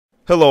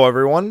Hello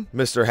everyone,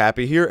 Mr.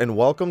 Happy here, and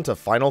welcome to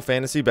Final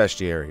Fantasy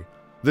Bestiary.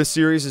 This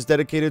series is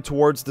dedicated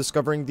towards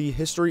discovering the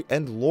history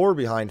and lore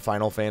behind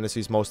Final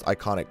Fantasy's most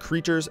iconic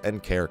creatures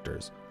and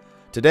characters.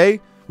 Today,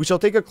 we shall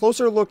take a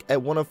closer look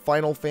at one of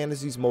Final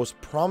Fantasy's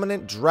most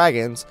prominent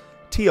dragons,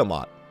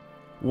 Tiamat.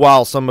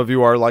 While some of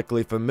you are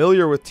likely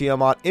familiar with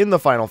Tiamat in the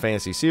Final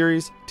Fantasy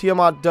series,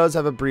 Tiamat does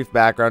have a brief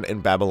background in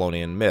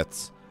Babylonian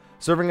myths.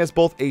 Serving as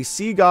both a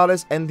sea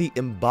goddess and the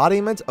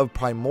embodiment of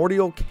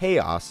primordial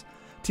chaos,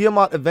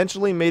 Tiamat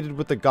eventually mated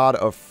with the god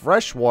of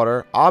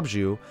freshwater,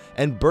 Abju,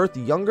 and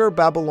birthed younger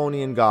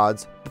Babylonian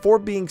gods before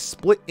being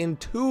split in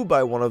two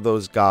by one of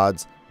those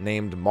gods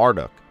named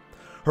Marduk.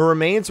 Her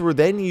remains were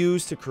then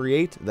used to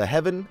create the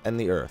heaven and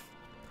the earth.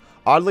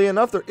 Oddly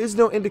enough, there is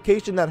no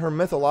indication that her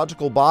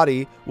mythological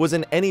body was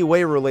in any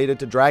way related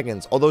to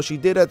dragons, although she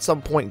did at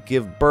some point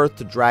give birth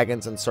to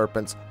dragons and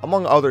serpents,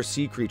 among other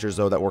sea creatures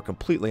though that were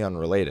completely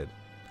unrelated.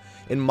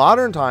 In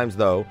modern times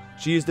though,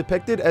 she is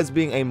depicted as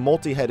being a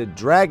multi-headed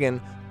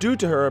dragon due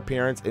to her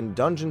appearance in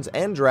Dungeons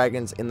 &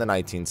 Dragons in the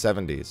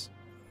 1970s.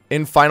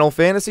 In Final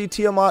Fantasy,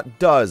 Tiamat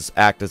does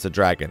act as a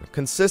dragon,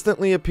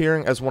 consistently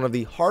appearing as one of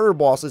the harder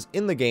bosses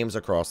in the games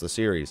across the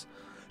series.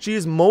 She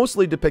is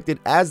mostly depicted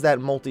as that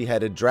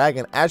multi-headed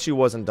dragon as she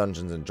was in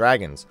Dungeons &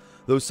 Dragons,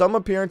 though some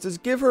appearances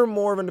give her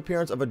more of an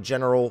appearance of a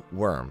general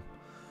worm.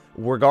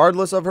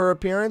 Regardless of her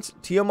appearance,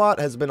 Tiamat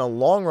has been a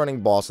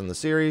long-running boss in the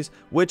series,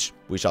 which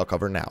we shall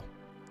cover now.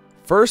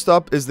 First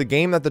up is the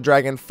game that the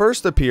dragon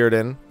first appeared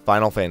in,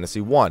 Final Fantasy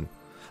I.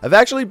 I've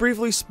actually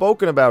briefly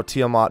spoken about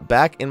Tiamat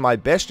back in my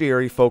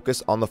Bestiary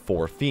focus on the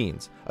Four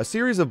Fiends, a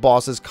series of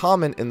bosses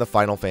common in the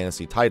Final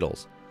Fantasy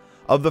titles.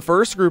 Of the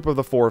first group of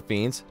the Four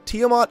Fiends,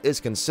 Tiamat is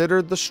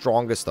considered the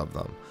strongest of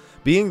them,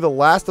 being the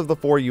last of the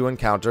four you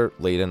encounter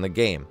late in the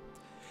game.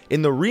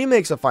 In the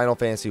remakes of Final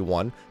Fantasy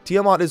I,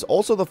 Tiamat is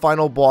also the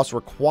final boss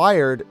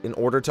required in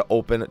order to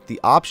open the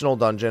optional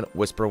dungeon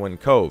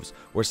Whisperwind Coves,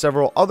 where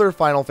several other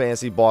Final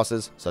Fantasy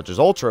bosses, such as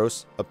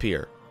Ultros,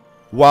 appear.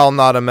 While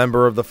not a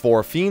member of the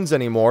Four Fiends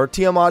anymore,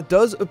 Tiamat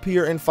does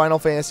appear in Final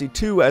Fantasy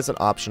II as an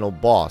optional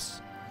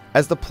boss.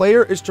 As the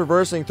player is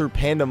traversing through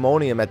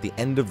Pandemonium at the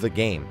end of the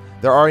game,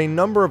 there are a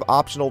number of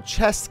optional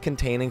chests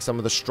containing some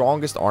of the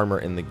strongest armor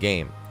in the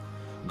game.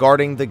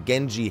 Guarding the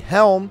Genji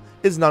Helm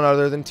is none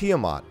other than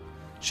Tiamat.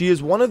 She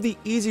is one of the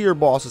easier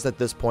bosses at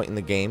this point in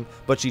the game,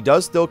 but she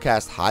does still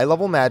cast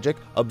high-level magic,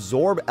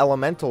 absorb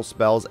elemental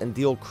spells, and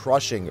deal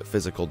crushing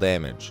physical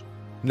damage.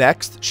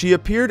 Next, she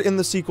appeared in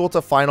the sequel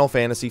to Final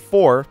Fantasy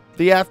IV,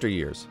 The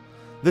Afteryears.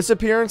 This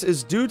appearance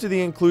is due to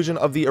the inclusion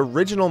of the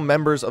original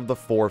members of the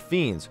Four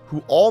Fiends,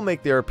 who all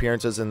make their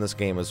appearances in this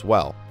game as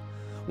well.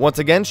 Once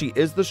again, she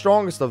is the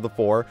strongest of the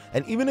four,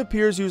 and even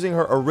appears using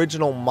her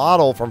original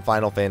model from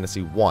Final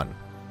Fantasy I.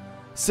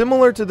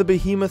 Similar to the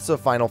behemoths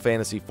of Final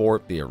Fantasy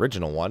IV, the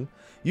original one,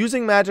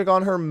 using magic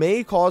on her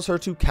may cause her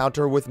to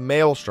counter with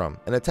Maelstrom,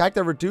 an attack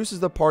that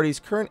reduces the party's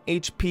current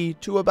HP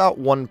to about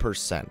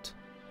 1%.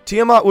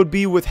 Tiamat would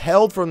be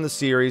withheld from the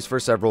series for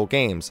several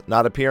games,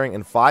 not appearing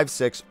in 5,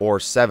 6, or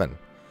 7.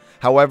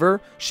 However,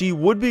 she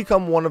would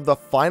become one of the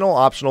final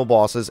optional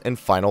bosses in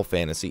Final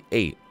Fantasy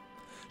VIII.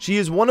 She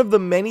is one of the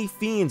many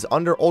fiends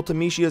under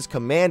Ultimecia's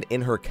command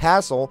in her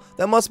castle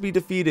that must be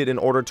defeated in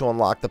order to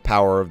unlock the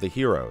power of the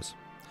heroes.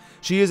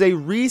 She is a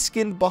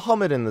reskinned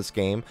Bahamut in this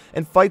game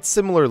and fights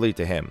similarly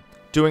to him,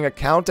 doing a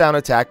countdown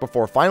attack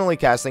before finally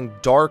casting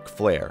Dark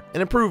Flare,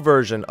 an improved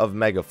version of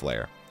Mega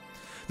Flare.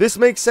 This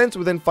makes sense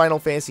within Final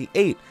Fantasy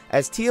VIII,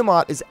 as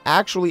Tiamat is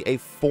actually a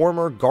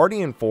former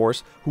Guardian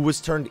Force who was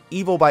turned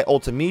evil by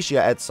Ultimecia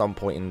at some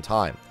point in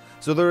time,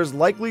 so there is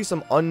likely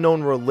some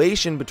unknown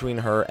relation between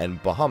her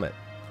and Bahamut.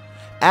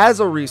 As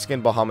a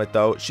reskinned Bahamut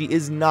though, she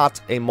is not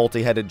a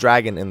multi-headed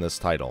dragon in this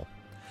title.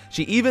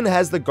 She even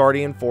has the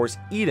Guardian Force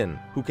Eden,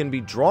 who can be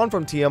drawn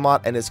from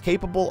Tiamat and is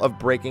capable of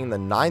breaking the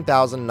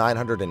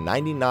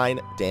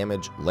 9,999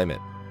 damage limit.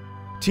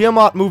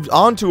 Tiamat moved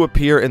on to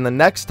appear in the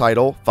next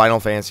title, Final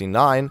Fantasy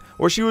IX,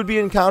 where she would be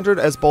encountered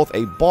as both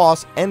a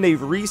boss and a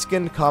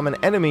reskinned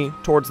common enemy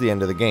towards the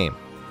end of the game.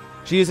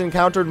 She is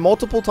encountered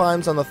multiple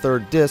times on the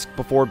third disc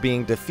before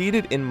being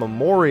defeated in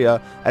Memoria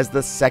as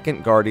the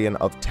second Guardian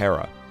of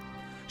Terra.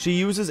 She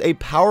uses a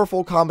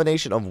powerful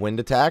combination of wind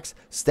attacks,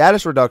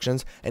 status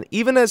reductions, and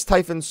even has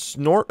Typhon's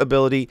Snort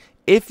ability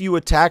if you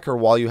attack her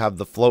while you have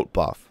the float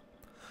buff.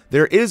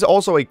 There is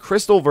also a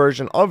crystal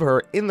version of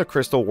her in the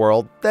Crystal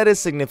World that is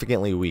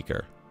significantly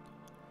weaker.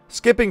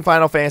 Skipping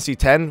Final Fantasy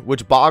X,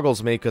 which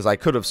boggles me because I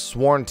could have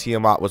sworn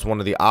Tiamat was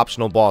one of the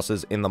optional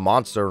bosses in the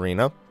monster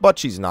arena, but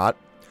she's not.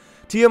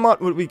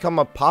 Tiamat would become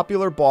a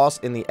popular boss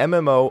in the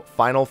MMO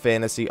Final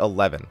Fantasy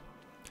XI.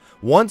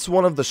 Once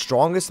one of the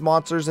strongest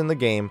monsters in the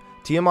game,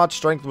 Tiamat's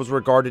strength was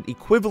regarded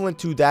equivalent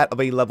to that of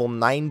a level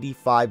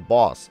 95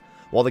 boss,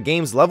 while the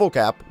game's level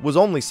cap was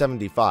only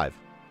 75.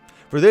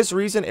 For this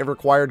reason, it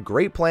required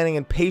great planning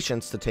and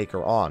patience to take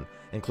her on,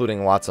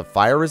 including lots of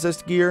fire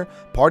resist gear,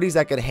 parties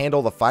that could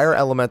handle the fire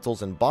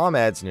elementals and bomb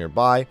adds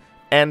nearby,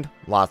 and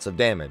lots of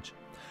damage.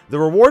 The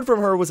reward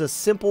from her was a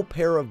simple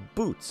pair of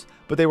boots,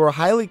 but they were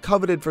highly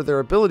coveted for their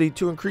ability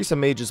to increase a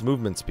mage's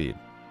movement speed.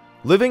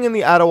 Living in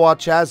the Ottawa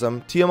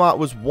Chasm, Tiamat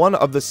was one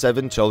of the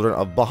 7 children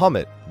of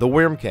Bahamut, the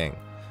Worm King.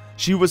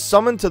 She was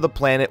summoned to the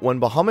planet when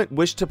Bahamut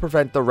wished to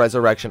prevent the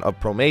resurrection of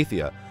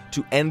Promethea,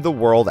 to end the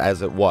world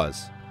as it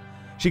was.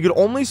 She could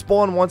only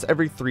spawn once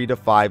every 3 to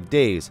 5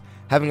 days,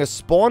 having a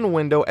spawn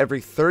window every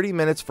 30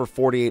 minutes for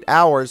 48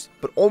 hours,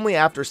 but only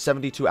after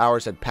 72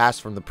 hours had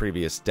passed from the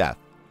previous death.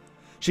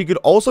 She could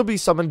also be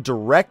summoned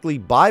directly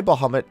by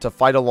Bahamut to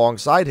fight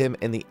alongside him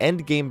in the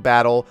endgame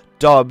battle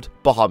dubbed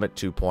Bahamut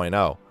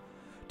 2.0.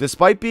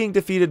 Despite being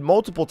defeated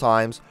multiple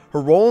times, her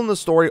role in the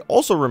story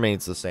also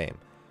remains the same.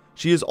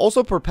 She is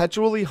also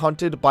perpetually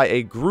hunted by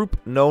a group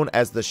known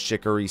as the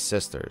Shikari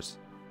Sisters.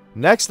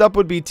 Next up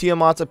would be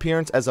Tiamat's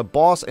appearance as a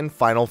boss in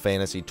Final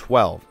Fantasy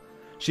XII.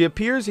 She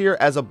appears here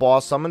as a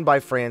boss summoned by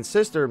Fran's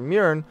sister,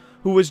 Myrn,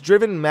 who was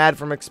driven mad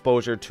from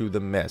exposure to the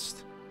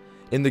mist.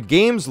 In the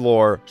game's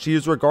lore, she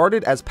is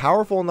regarded as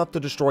powerful enough to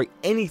destroy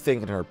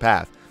anything in her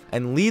path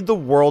and lead the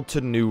world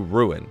to new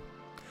ruin.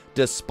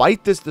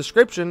 Despite this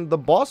description, the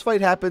boss fight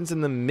happens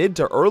in the mid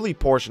to early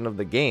portion of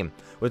the game,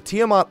 with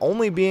Tiamat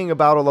only being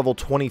about a level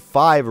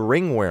 25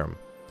 ringworm.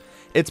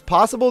 It's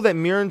possible that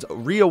Myrn's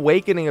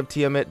reawakening of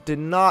Tiamat did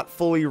not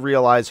fully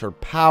realize her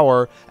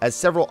power, as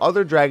several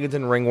other dragons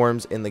and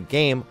ringworms in the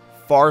game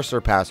far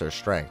surpass her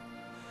strength.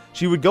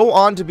 She would go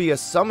on to be a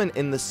summon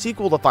in the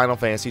sequel to Final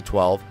Fantasy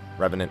XII,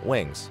 Revenant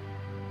Wings.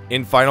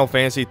 In Final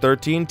Fantasy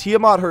XIII,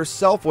 Tiamat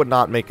herself would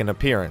not make an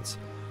appearance.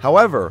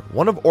 However,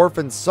 one of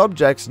Orphan's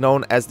subjects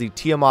known as the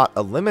Tiamat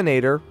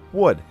Eliminator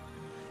would.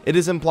 It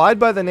is implied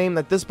by the name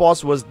that this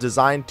boss was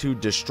designed to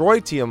destroy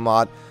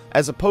Tiamat,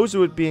 as opposed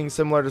to it being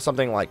similar to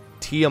something like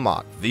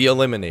Tiamat, the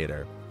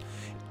Eliminator.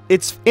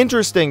 It's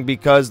interesting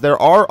because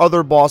there are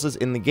other bosses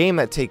in the game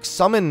that take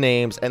summon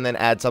names and then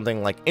add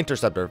something like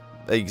Interceptor,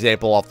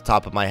 example off the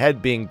top of my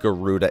head being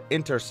Garuda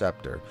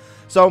Interceptor.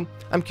 So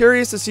I'm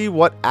curious to see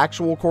what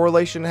actual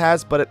correlation it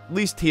has, but at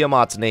least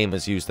Tiamat's name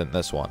is used in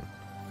this one.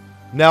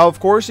 Now, of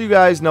course, you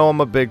guys know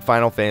I'm a big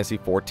Final Fantasy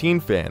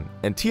XIV fan,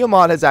 and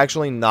Tiamat has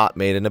actually not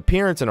made an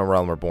appearance in A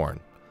Realm Reborn.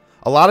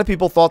 A lot of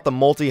people thought the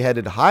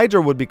multi-headed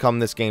Hydra would become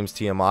this game's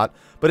Tiamat,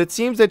 but it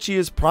seems that she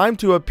is primed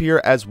to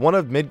appear as one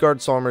of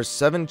Migardsormr's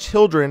 7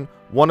 children,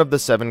 one of the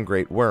 7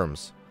 Great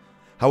Worms.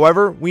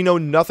 However, we know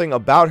nothing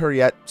about her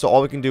yet, so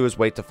all we can do is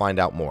wait to find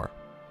out more.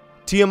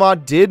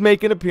 Tiamat did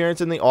make an appearance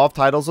in the off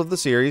titles of the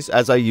series,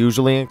 as I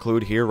usually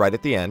include here right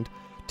at the end.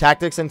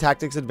 Tactics and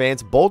Tactics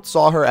Advance both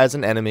saw her as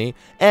an enemy,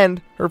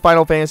 and her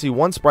Final Fantasy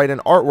I sprite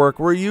and artwork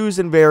were used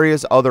in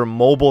various other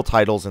mobile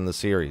titles in the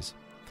series.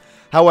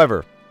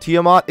 However,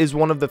 Tiamat is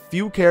one of the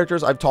few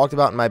characters I've talked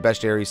about in my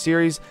Bestiary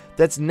series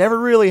that's never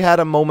really had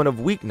a moment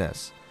of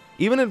weakness.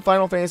 Even in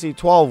Final Fantasy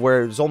XII,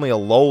 where it was only a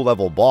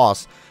low-level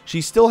boss,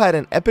 she still had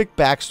an epic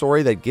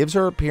backstory that gives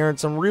her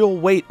appearance some real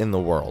weight in the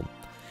world.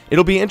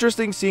 It'll be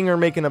interesting seeing her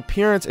make an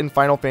appearance in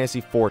Final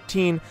Fantasy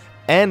XIV,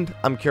 and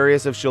I'm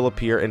curious if she'll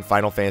appear in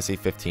Final Fantasy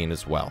XV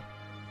as well.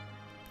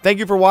 Thank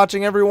you for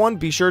watching, everyone.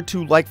 Be sure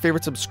to like,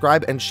 favorite,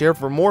 subscribe, and share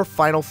for more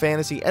Final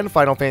Fantasy and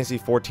Final Fantasy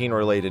XIV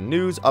related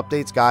news,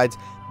 updates, guides,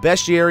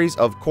 bestiaries,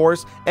 of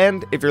course,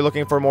 and if you're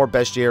looking for more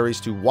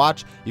bestiaries to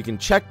watch, you can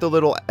check the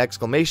little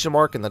exclamation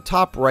mark in the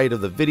top right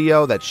of the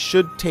video. That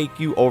should take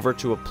you over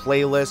to a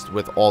playlist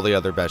with all the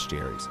other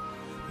bestiaries.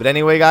 But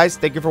anyway, guys,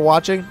 thank you for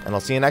watching, and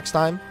I'll see you next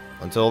time.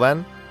 Until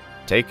then,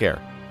 take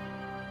care.